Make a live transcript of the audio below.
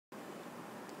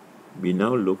We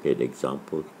now look at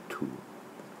example 2.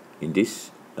 In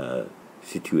this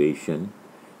situation,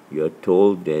 you are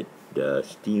told that the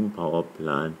steam power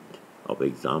plant of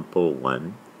example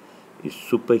 1 is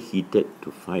superheated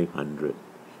to 500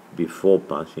 before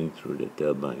passing through the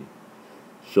turbine.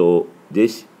 So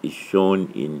this is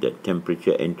shown in the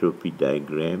temperature entropy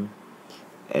diagram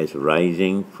as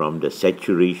rising from the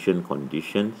saturation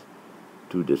conditions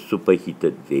to the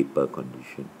superheated vapor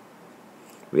condition.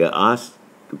 We are asked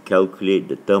to calculate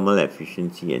the thermal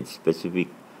efficiency and specific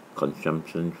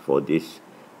consumption for this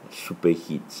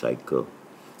superheat cycle.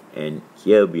 And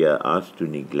here we are asked to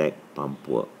neglect pump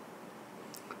work.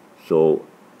 So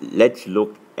let's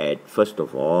look at, first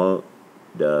of all,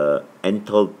 the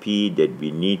enthalpy that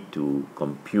we need to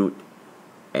compute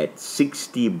at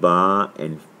 60 bar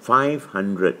and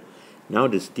 500. Now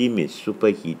the steam is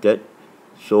superheated.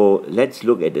 So let's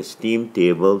look at the steam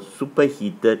table,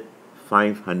 superheated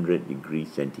 500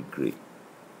 degrees centigrade.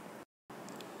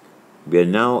 We are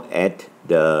now at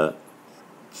the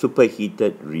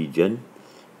superheated region,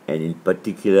 and in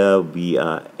particular we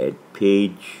are at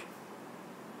page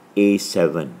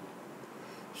A7.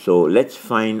 So let's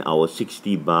find our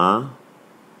 60 bar.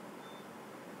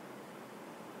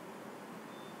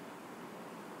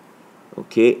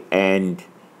 Okay, and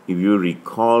if you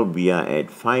recall, we are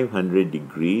at 500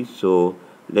 degrees, so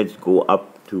let's go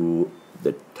up to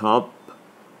the top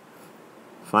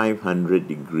 500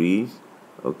 degrees,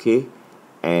 okay,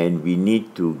 and we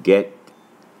need to get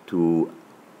to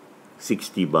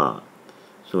 60 bar.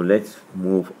 So let's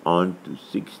move on to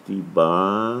 60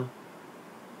 bar,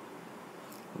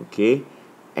 okay,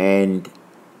 and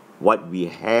what we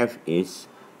have is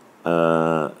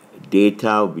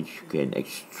data which you can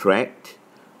extract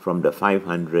from the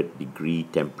 500 degree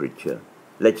temperature.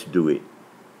 Let's do it.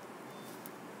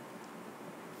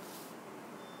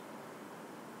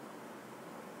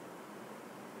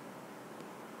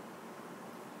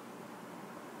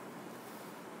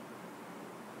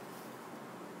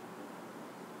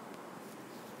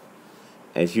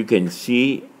 As you can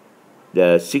see,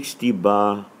 the 60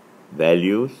 bar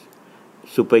values,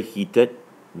 superheated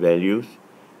values,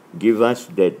 give us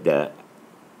that the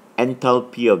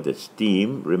enthalpy of the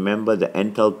steam, remember the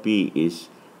enthalpy is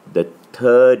the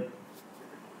third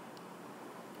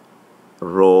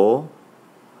row,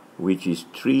 which is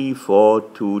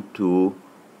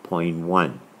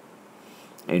 3422.1.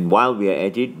 And while we are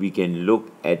at it, we can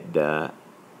look at the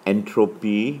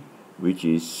entropy, which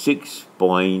is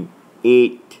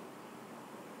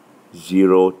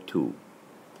 6.802.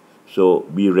 So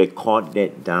we record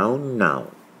that down now.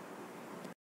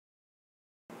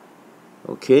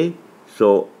 Okay,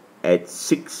 so at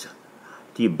 60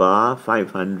 bar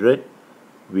 500,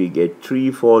 we get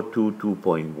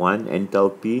 3422.1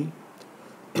 enthalpy.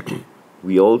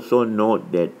 We also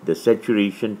note that the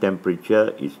saturation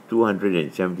temperature is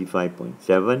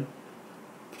 275.7,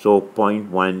 so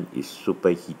 0.1 is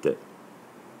superheated.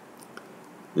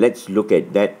 Let's look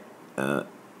at that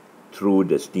through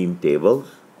the steam tables.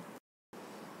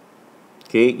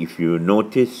 Okay, if you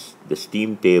notice the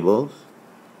steam tables,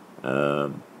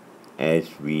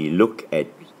 as we look at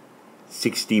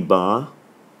 60 bar,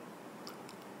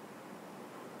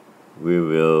 we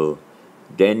will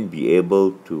then be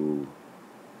able to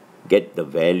get the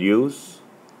values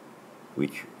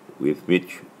with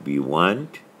which we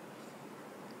want.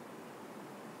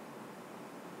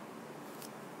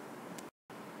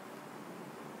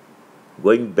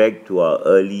 Going back to our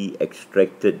early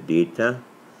extracted data,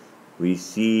 we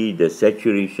see the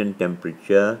saturation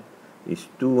temperature is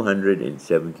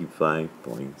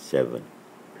 275.7.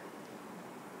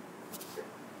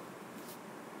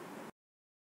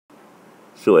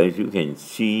 So as you can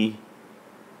see,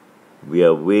 we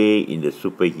are way in the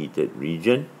superheated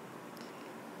region.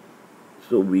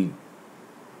 So we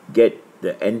get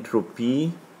the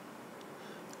entropy.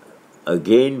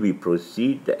 Again, we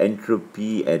proceed. The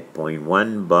entropy at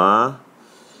 0.1 bar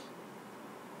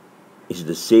is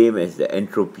the same as the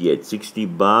entropy at 60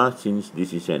 bar, since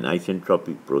this is an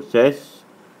isentropic process.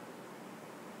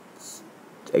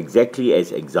 Exactly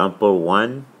as example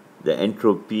 1, the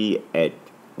entropy at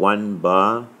 1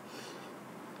 bar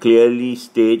clearly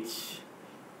states,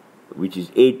 which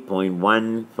is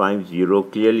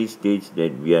 8.150, clearly states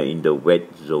that we are in the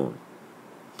wet zone.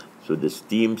 So the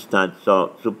steam starts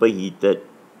out superheated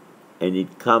and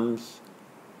it comes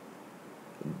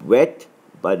wet,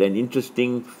 but an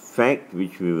interesting fact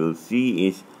which we will see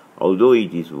is, although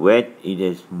it is wet, it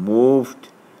has moved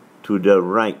to the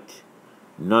right.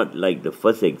 Not like the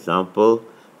first example,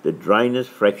 the dryness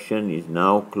fraction is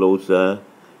now closer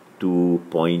to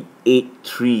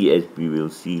 0.83, as we will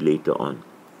see later on.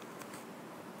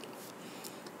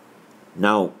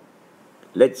 Now,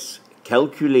 let's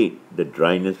calculate the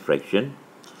dryness fraction.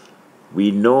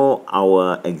 We know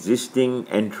our existing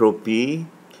entropy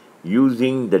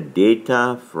using the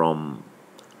data from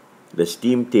the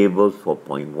steam tables for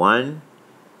point 1,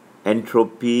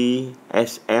 entropy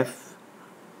SF,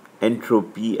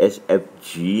 entropy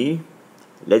SFG.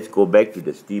 Let's go back to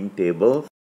the steam table.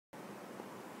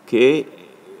 Okay,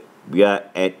 we are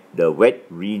at the wet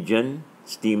region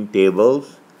steam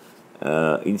tables.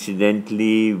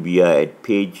 Incidentally, we are at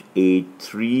page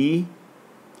A3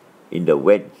 in the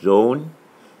wet zone.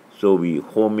 So we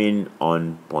home in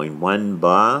on 0.1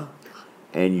 bar,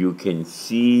 and you can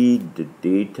see the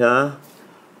data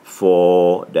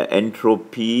for the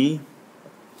entropy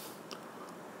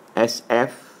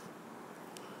SF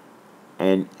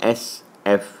and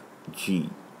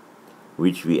SFG,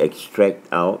 which we extract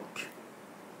out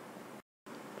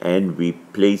and we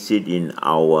place it in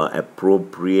our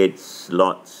appropriate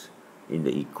slots in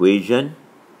the equation.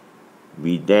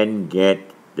 We then get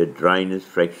the dryness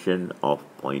fraction of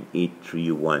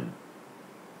 0.831.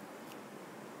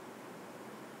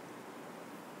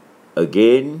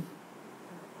 Again,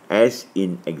 as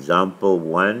in example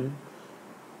 1,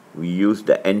 we use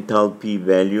the enthalpy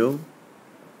value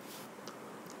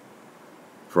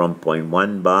from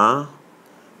 0.1 bar,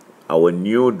 our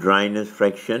new dryness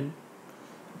fraction,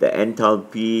 the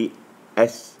enthalpy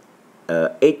HF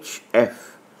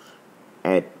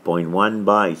at 0.1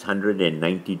 bar is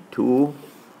 192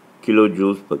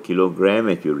 kilojoules per kilogram,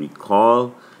 as you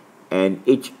recall, and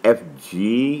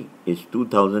HFG is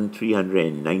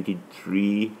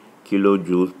 2393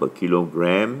 kilojoules per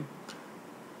kilogram.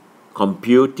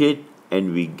 Compute it,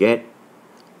 and we get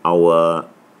our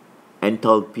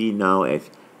enthalpy now as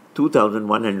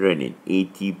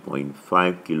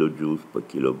 2180.5 kilojoules per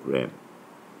kilogram.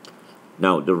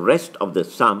 Now, the rest of the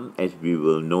sum, as we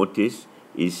will notice,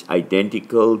 is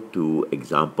identical to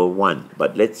example 1,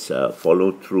 but let's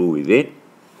follow through with it.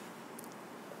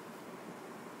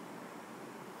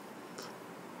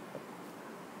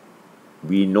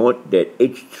 We note that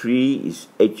H3 is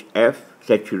HF,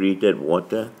 saturated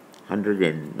water,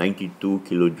 192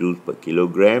 kilojoules per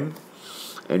kilogram,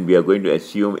 and we are going to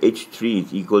assume H3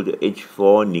 is equal to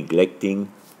H4, neglecting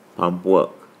pump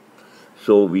work.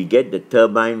 So we get the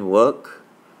turbine work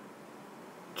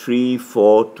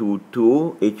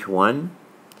 3422 H1,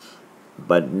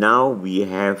 but now we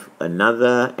have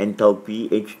another enthalpy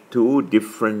H2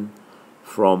 different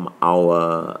from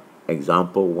our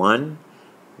example 1.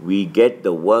 We get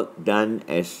the work done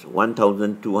as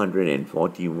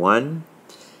 1241.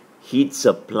 Heat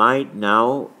supplied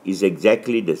now is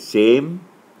exactly the same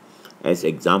as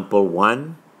example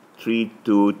 1,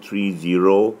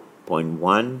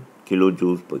 3230.1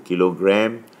 kilojoules per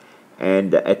kilogram,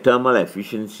 and the thermal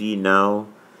efficiency now,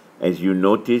 as you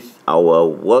notice,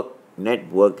 our net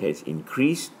work has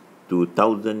increased to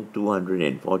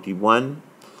 1241,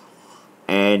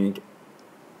 and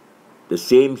the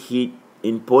same heat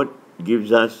input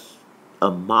gives us a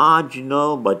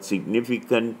marginal but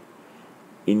significant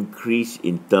increase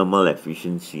in thermal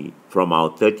efficiency from our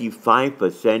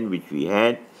 35% which we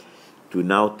had to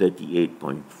now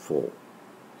 38.4.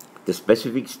 The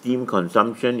specific steam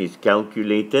consumption is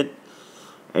calculated,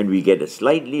 and we get a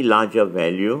slightly larger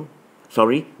value.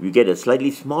 We get a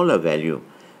slightly smaller value,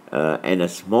 and a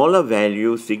smaller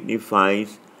value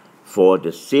signifies for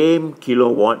the same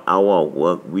kilowatt hour of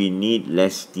work we need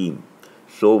less steam.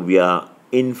 So we are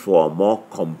in for a more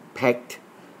compact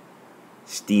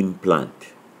steam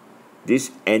plant. This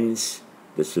ends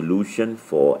the solution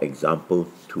for example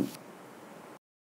 2.